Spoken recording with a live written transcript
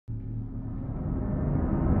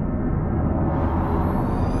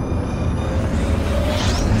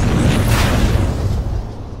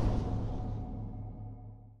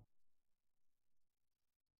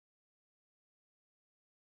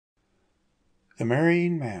The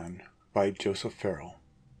Marrying Man by Joseph Farrell.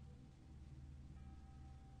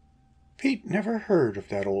 Pete never heard of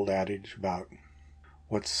that old adage about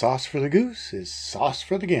what's sauce for the goose is sauce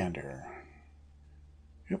for the gander.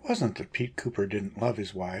 It wasn't that Pete Cooper didn't love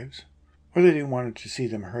his wives, or that he wanted to see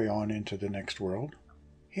them hurry on into the next world.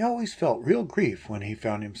 He always felt real grief when he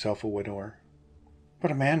found himself a widower. But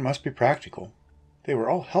a man must be practical. They were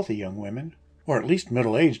all healthy young women, or at least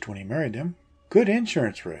middle-aged when he married them. Good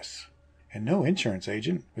insurance risks. And no insurance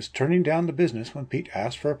agent was turning down the business when Pete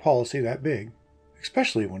asked for a policy that big,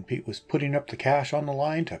 especially when Pete was putting up the cash on the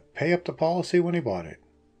line to pay up the policy when he bought it.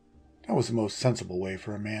 That was the most sensible way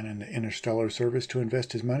for a man in the interstellar service to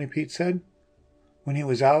invest his money, Pete said. When he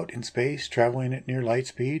was out in space traveling at near light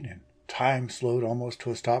speed and time slowed almost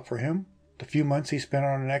to a stop for him, the few months he spent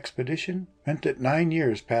on an expedition meant that 9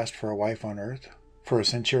 years passed for a wife on Earth. For a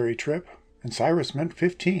Century trip, and Cyrus meant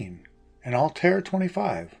 15, and Altair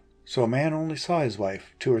 25. So a man only saw his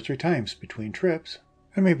wife 2 or 3 times between trips,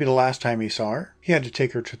 and maybe the last time he saw her, he had to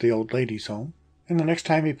take her to the old ladies' home, and the next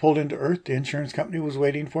time he pulled into Earth, the insurance company was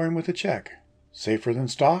waiting for him with a check. Safer than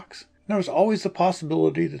stocks, and there was always the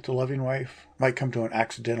possibility that the loving wife might come to an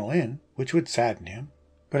accidental end, which would sadden him.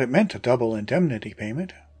 But it meant a double indemnity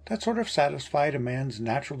payment. That sort of satisfied a man's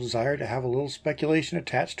natural desire to have a little speculation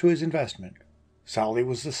attached to his investment. Sally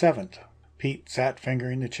was the 7th. Pete sat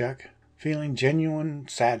fingering the check, feeling genuine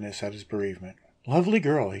sadness at his bereavement. Lovely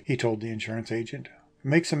girl, he told the insurance agent. It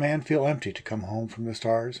makes a man feel empty to come home from the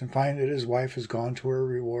stars and find that his wife has gone to her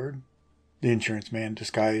reward. The insurance man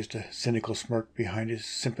disguised a cynical smirk behind his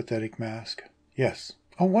sympathetic mask. Yes,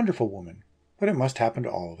 a wonderful woman, but it must happen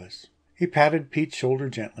to all of us. He patted Pete's shoulder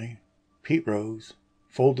gently. Pete rose,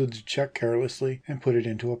 folded the check carelessly, and put it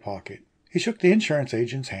into a pocket. He shook the insurance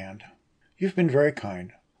agent's hand. You've been very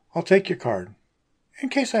kind. I'll take your card, in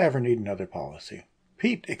case I ever need another policy.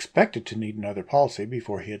 Pete expected to need another policy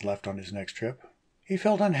before he had left on his next trip. He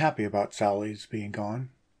felt unhappy about Sally's being gone.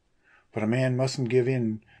 But a man mustn't give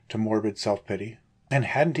in to morbid self-pity. And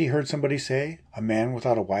hadn't he heard somebody say a man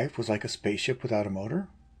without a wife was like a spaceship without a motor?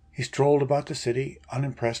 He strolled about the city,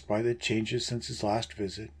 unimpressed by the changes since his last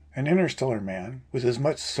visit. An interstellar man, with as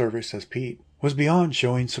much service as Pete, was beyond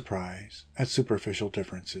showing surprise at superficial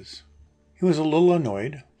differences. He was a little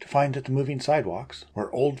annoyed to find that the moving sidewalks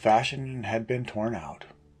were old-fashioned and had been torn out.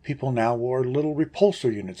 People now wore little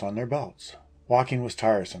repulsor units on their belts. Walking was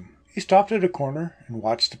tiresome. He stopped at a corner and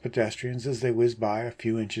watched the pedestrians as they whizzed by a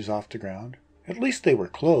few inches off the ground. At least they were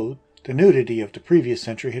clothed. The nudity of the previous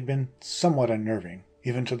century had been somewhat unnerving,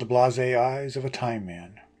 even to the blasé eyes of a time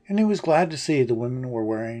man. And he was glad to see the women were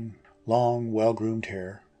wearing long, well-groomed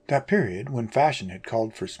hair. That period, when fashion had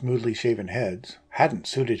called for smoothly shaven heads, hadn't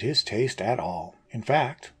suited his taste at all. In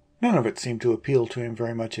fact, none of it seemed to appeal to him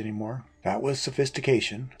very much anymore. That was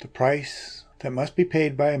sophistication, the price that must be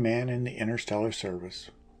paid by a man in the interstellar service.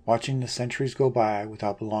 Watching the centuries go by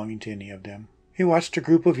without belonging to any of them. He watched a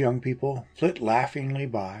group of young people flit laughingly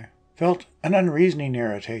by, felt an unreasoning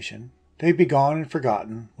irritation. They'd be gone and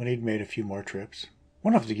forgotten when he'd made a few more trips.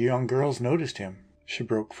 One of the young girls noticed him. She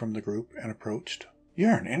broke from the group and approached.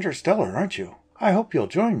 You're an interstellar, aren't you? I hope you'll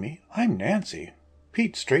join me. I'm Nancy.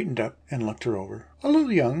 Pete straightened up and looked her over. A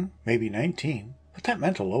little young, maybe 19, but that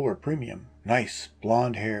meant a lower premium. Nice,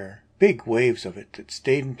 blonde hair, big waves of it that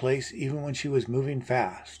stayed in place even when she was moving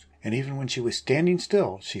fast, and even when she was standing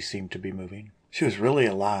still, she seemed to be moving. She was really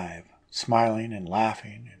alive, smiling and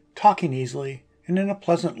laughing, and talking easily, and in a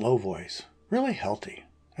pleasant low voice. Really healthy.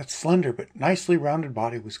 That slender but nicely rounded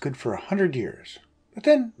body was good for 100 years. But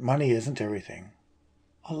then, money isn't everything.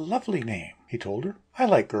 A lovely name, he told her. I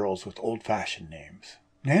like girls with old-fashioned names.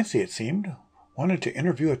 Nancy, it seemed, wanted to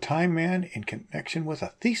interview a time man in connection with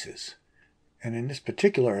a thesis. And in this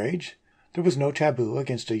particular age, there was no taboo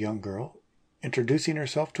against a young girl introducing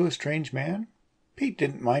herself to a strange man. Pete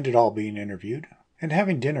didn't mind at all being interviewed, and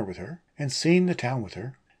having dinner with her, and seeing the town with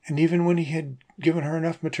her. And even when he had given her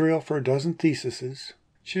enough material for a dozen theses,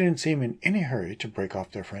 she didn't seem in any hurry to break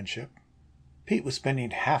off their friendship. Pete was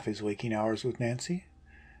spending half his waking hours with Nancy,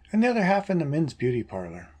 and the other half in the men's beauty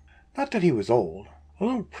parlor. Not that he was old, a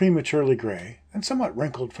little prematurely gray, and somewhat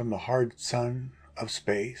wrinkled from the hard sun of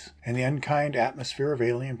space and the unkind atmosphere of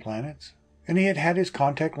alien planets, and he had had his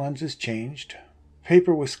contact lenses changed.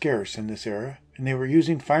 Paper was scarce in this era, and they were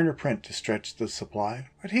using finer print to stretch the supply,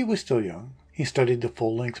 but he was still young. He studied the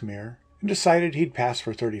full-length mirror and decided he'd pass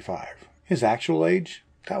for 35. His actual age?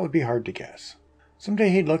 That would be hard to guess. Someday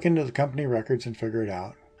he'd look into the company records and figure it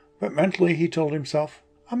out. But mentally he told himself,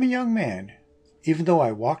 I'm a young man, even though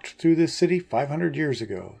I walked through this city 500 years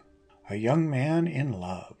ago. A young man in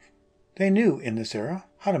love. They knew, in this era,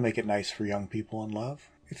 how to make it nice for young people in love.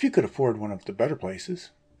 if you could afford one of the better places.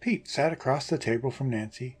 Pete sat across the table from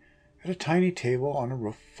Nancy at a tiny table on a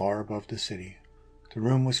roof far above the city. The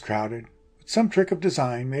room was crowded, but some trick of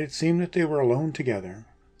design made it seem that they were alone together.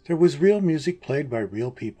 There was real music played by real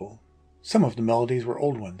people. Some of the melodies were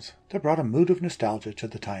old ones that brought a mood of nostalgia to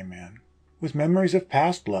the Time Man, with memories of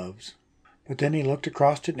past loves. But then he looked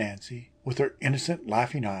across at Nancy, with her innocent,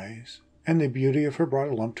 laughing eyes, and the beauty of her brought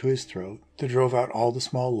a lump to his throat that drove out all the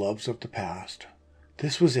small loves of the past.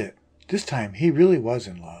 This was it. This time he really was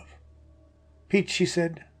in love. "Pete," she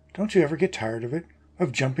said, "don't you ever get tired of it?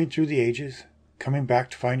 Of jumping through the ages, coming back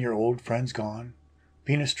to find your old friends gone,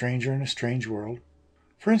 being a stranger in a strange world?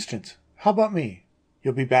 For instance, how about me?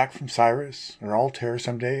 You'll be back from Cyrus or Altair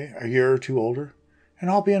someday, a year or two older, and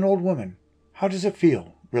I'll be an old woman. How does it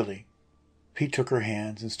feel, really?" Pete took her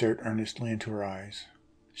hands and stared earnestly into her eyes.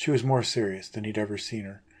 She was more serious than he'd ever seen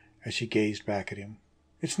her as she gazed back at him.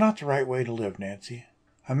 "It's not the right way to live, Nancy.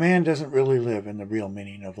 A man doesn't really live in the real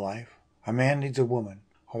meaning of life. A man needs a woman,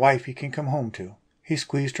 a wife he can come home to." He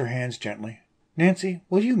squeezed her hands gently. "Nancy,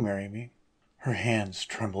 will you marry me?" Her hands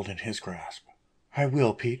trembled in his grasp. "I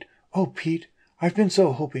will, Pete. Oh, Pete, I've been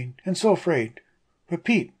so hoping and so afraid. But,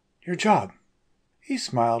 Pete, your job." He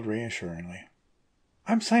smiled reassuringly.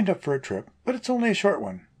 "I'm signed up for a trip, but it's only a short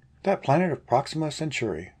one. That planet of Proxima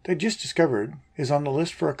Centauri they just discovered is on the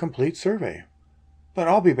list for a complete survey. But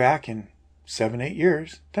I'll be back in 7-8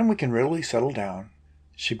 years. Then we can really settle down."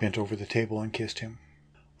 She bent over the table and kissed him.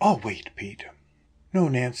 "I'll wait, Pete." "No,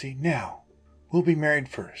 Nancy, now. We'll be married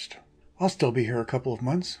first. I'll still be here a couple of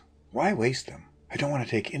months. Why waste them? I don't want to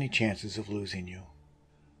take any chances of losing you."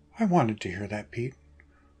 I wanted to hear that, Pete.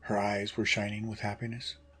 Her eyes were shining with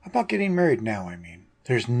happiness. "About getting married now, I mean.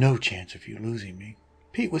 There's no chance of you losing me."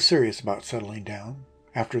 Pete was serious about settling down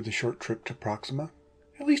after the short trip to Proxima.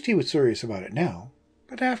 At least he was serious about it now.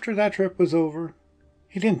 But after that trip was over,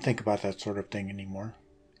 he didn't think about that sort of thing anymore.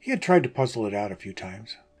 He had tried to puzzle it out a few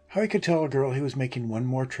times. How he could tell a girl he was making one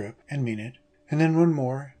more trip and mean it, and then one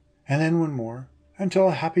more, and then one more, until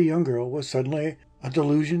a happy young girl was suddenly a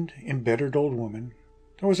delusioned, embittered old woman.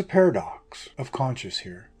 There was a paradox of conscience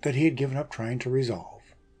here that he had given up trying to resolve.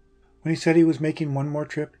 When he said he was making one more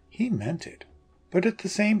trip, he meant it. But at the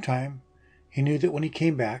same time, he knew that when he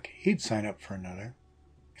came back, he'd sign up for another.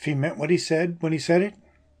 If he meant what he said when he said it,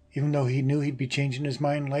 even though he knew he'd be changing his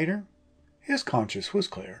mind later, his conscience was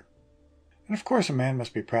clear. And of course a man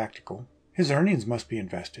must be practical. His earnings must be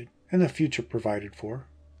invested, and the future provided for.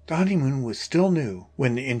 The honeymoon was still new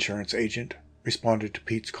when the insurance agent responded to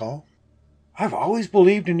Pete's call. "I've always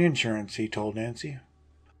believed in insurance," he told Nancy.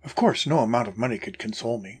 "Of course no amount of money could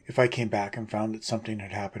console me if I came back and found that something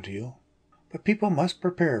had happened to you. But people must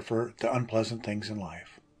prepare for the unpleasant things in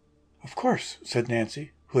life." "Of course," said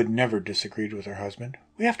Nancy, who had never disagreed with her husband.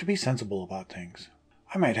 "We have to be sensible about things.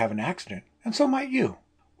 I might have an accident, and so might you.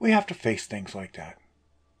 We have to face things like that."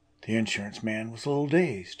 The insurance man was a little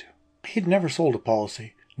dazed. He'd never sold a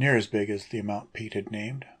policy near as big as the amount Pete had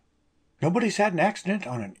named. "Nobody's had an accident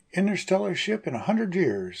on an interstellar ship in 100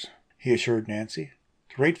 years, he assured Nancy.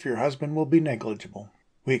 "The rate for your husband will be negligible.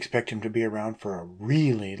 We expect him to be around for a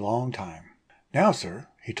really long time. Now, sir,"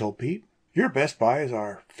 he told Pete, "your Best Buy is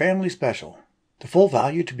our family special. The full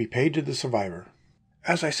value to be paid to the survivor.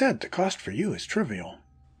 As I said, the cost for you is trivial.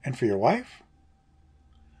 And for your wife?"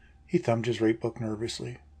 He thumbed his rate book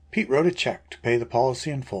nervously. Pete wrote a check to pay the policy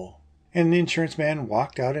in full, and the insurance man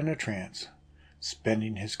walked out in a trance,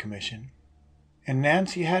 spending his commission. And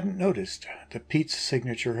Nancy hadn't noticed that Pete's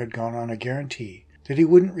signature had gone on a guarantee that he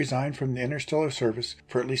wouldn't resign from the interstellar service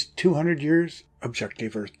for at least 200 years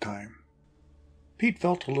objective Earth time. Pete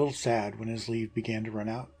felt a little sad when his leave began to run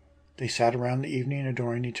out. They sat around the evening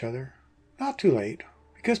adoring each other. Not too late,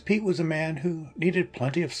 because Pete was a man who needed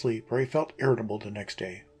plenty of sleep or he felt irritable the next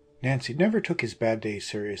day. Nancy never took his bad days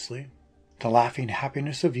seriously. The laughing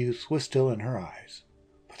happiness of youth was still in her eyes.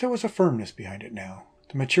 But there was a firmness behind it now,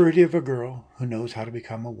 the maturity of a girl who knows how to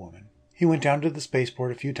become a woman. He went down to the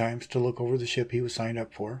spaceport a few times to look over the ship he was signed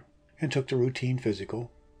up for, and took the routine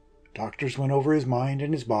physical. Doctors went over his mind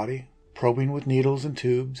and his body, probing with needles and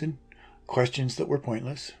tubes and questions that were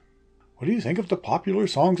pointless. "What do you think of the popular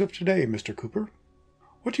songs of today, Mr. Cooper?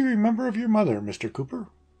 What do you remember of your mother, Mr. Cooper?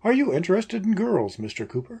 Are you interested in girls, Mr.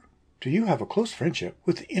 Cooper? Do you have a close friendship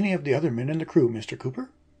with any of the other men in the crew, Mr.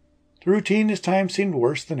 Cooper?" The routine this time seemed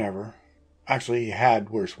worse than ever. Actually, he had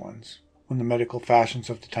worse ones, when the medical fashions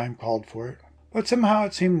of the time called for it. But somehow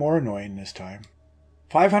it seemed more annoying this time.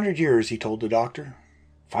 500 years, he told the doctor.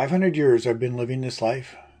 500 years I've been living this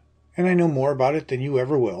life, and I know more about it than you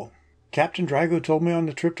ever will. Captain Drago told me on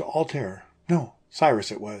the trip to Altair, no,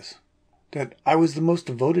 Cyrus it was, that I was the most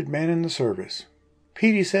devoted man in the service.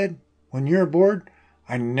 "Pete," he said, "when you're aboard,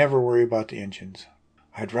 I never worry about the engines.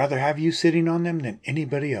 I'd rather have you sitting on them than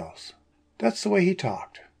anybody else." That's the way he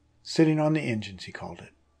talked. Sitting on the engines, he called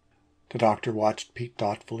it. The doctor watched Pete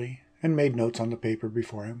thoughtfully and made notes on the paper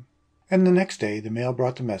before him. And the next day the mail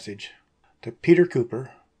brought the message that Peter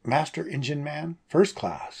Cooper, Master Engine Man, First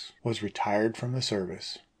Class, was retired from the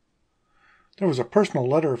service. There was a personal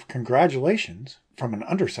letter of congratulations from an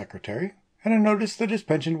undersecretary, and a notice that his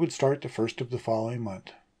pension would start the first of the following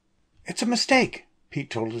month. "It's a mistake," Pete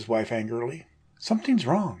told his wife angrily. "Something's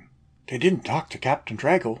wrong. They didn't talk to Captain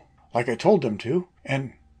Drago, like I told them to,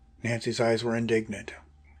 and—" Nancy's eyes were indignant.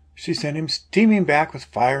 She sent him steaming back with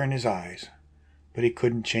fire in his eyes. But he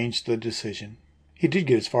couldn't change the decision. He did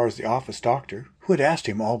get as far as the office doctor, who had asked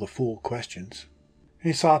him all the fool questions.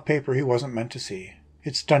 And he saw a paper he wasn't meant to see.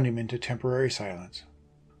 It stunned him into temporary silence.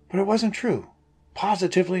 But it wasn't true.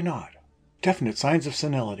 Positively not. Definite signs of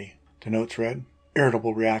senility, the notes read.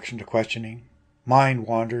 Irritable reaction to questioning. Mind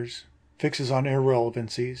wanders. Fixes on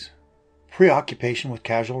irrelevancies. Preoccupation with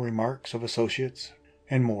casual remarks of associates.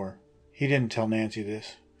 And more. He didn't tell Nancy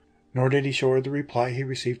this. Nor did he show her the reply he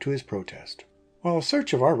received to his protest. While a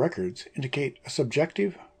search of our records indicate a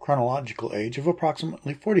subjective chronological age of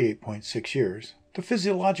approximately 48.6 years, the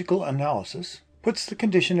physiological analysis puts the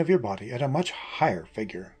condition of your body at a much higher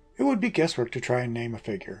figure. It would be guesswork to try and name a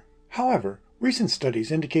figure. However, recent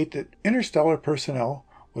studies indicate that interstellar personnel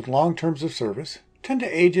with long terms of service tend to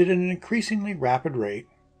age at an increasingly rapid rate,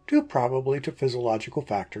 due probably to physiological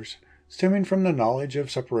factors stemming from the knowledge of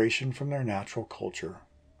separation from their natural culture.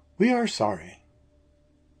 We are sorry.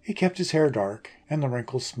 He kept his hair dark and the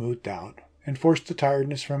wrinkles smoothed out, and forced the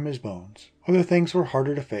tiredness from his bones. Other things were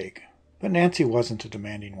harder to fake, but Nancy wasn't a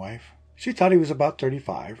demanding wife. She thought he was about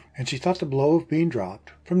 35, and she thought the blow of being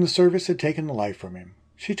dropped from the service had taken the life from him.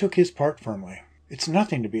 She took his part firmly. "It's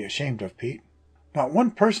nothing to be ashamed of, Pete. Not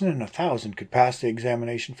one person in 1,000 could pass the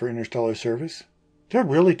examination for interstellar service. They're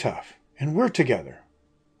really tough, and we're together."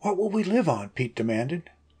 "What will we live on?" Pete demanded,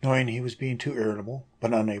 knowing he was being too irritable,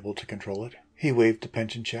 but unable to control it. He waved the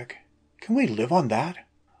pension check. "Can we live on that?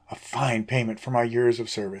 A fine payment for my years of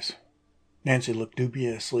service." Nancy looked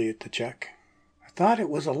dubiously at the check. "I thought it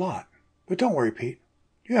was a lot. But don't worry, Pete.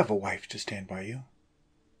 You have a wife to stand by you."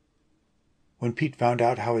 When Pete found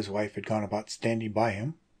out how his wife had gone about standing by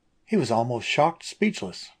him, he was almost shocked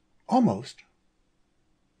speechless. Almost.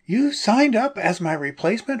 "You signed up as my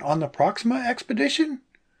replacement on the Proxima expedition?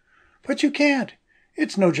 But you can't.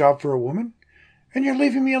 It's no job for a woman. And you're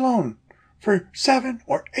leaving me alone. For 7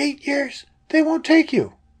 or 8 years, they won't take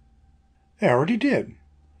you." "They already did."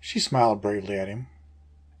 She smiled bravely at him.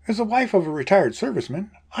 "As the wife of a retired serviceman,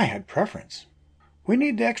 I had preference. We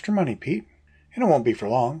need the extra money, Pete, and it won't be for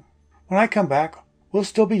long. When I come back, we'll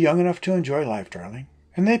still be young enough to enjoy life, darling.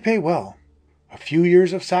 And they pay well. A few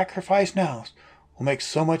years of sacrifice now will make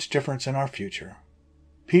so much difference in our future."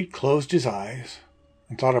 Pete closed his eyes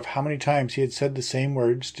and thought of how many times he had said the same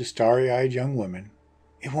words to starry-eyed young women.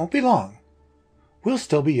 "It won't be long. We'll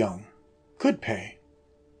still be young. Good pay."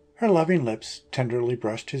 Her loving lips tenderly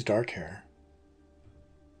brushed his dark hair.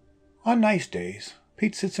 On nice days,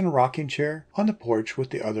 Pete sits in a rocking chair on the porch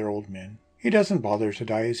with the other old men. He doesn't bother to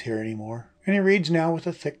dye his hair anymore, and he reads now with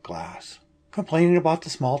a thick glass, complaining about the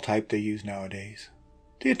small type they use nowadays.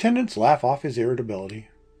 The attendants laugh off his irritability,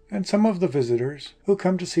 and some of the visitors who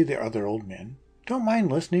come to see the other old men don't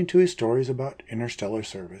mind listening to his stories about interstellar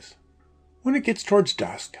service. When it gets towards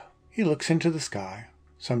dusk, he looks into the sky,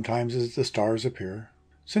 sometimes as the stars appear.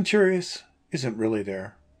 Centaurus isn't really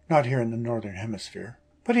there, not here in the northern hemisphere,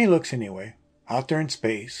 but he looks anyway. Out there in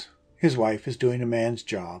space, his wife is doing a man's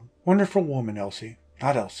job. Wonderful woman, Elsie.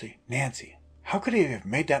 Not Elsie, Nancy. How could he have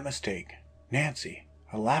made that mistake? Nancy,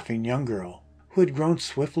 a laughing young girl, who had grown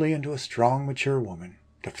swiftly into a strong, mature woman,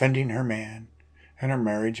 defending her man and her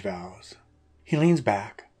marriage vows. He leans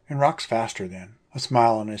back and rocks faster then, a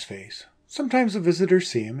smile on his face. Sometimes the visitors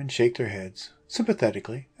see him and shake their heads,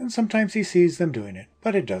 sympathetically, and sometimes he sees them doing it,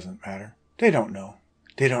 but it doesn't matter. They don't know.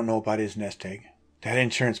 They don't know about his nest egg. That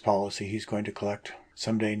insurance policy he's going to collect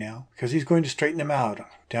someday now, because he's going to straighten them out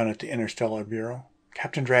down at the Interstellar Bureau.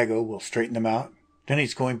 Captain Drago will straighten them out. Then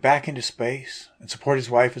he's going back into space and support his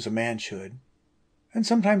wife as a man should. And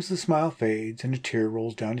sometimes the smile fades and a tear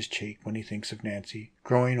rolls down his cheek when he thinks of Nancy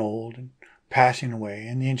growing old and passing away,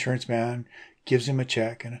 and the insurance man gives him a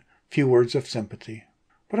check and a few words of sympathy.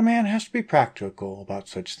 But a man has to be practical about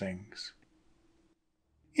such things.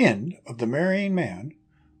 End of The Marrying Man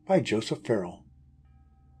by Joseph Farrell.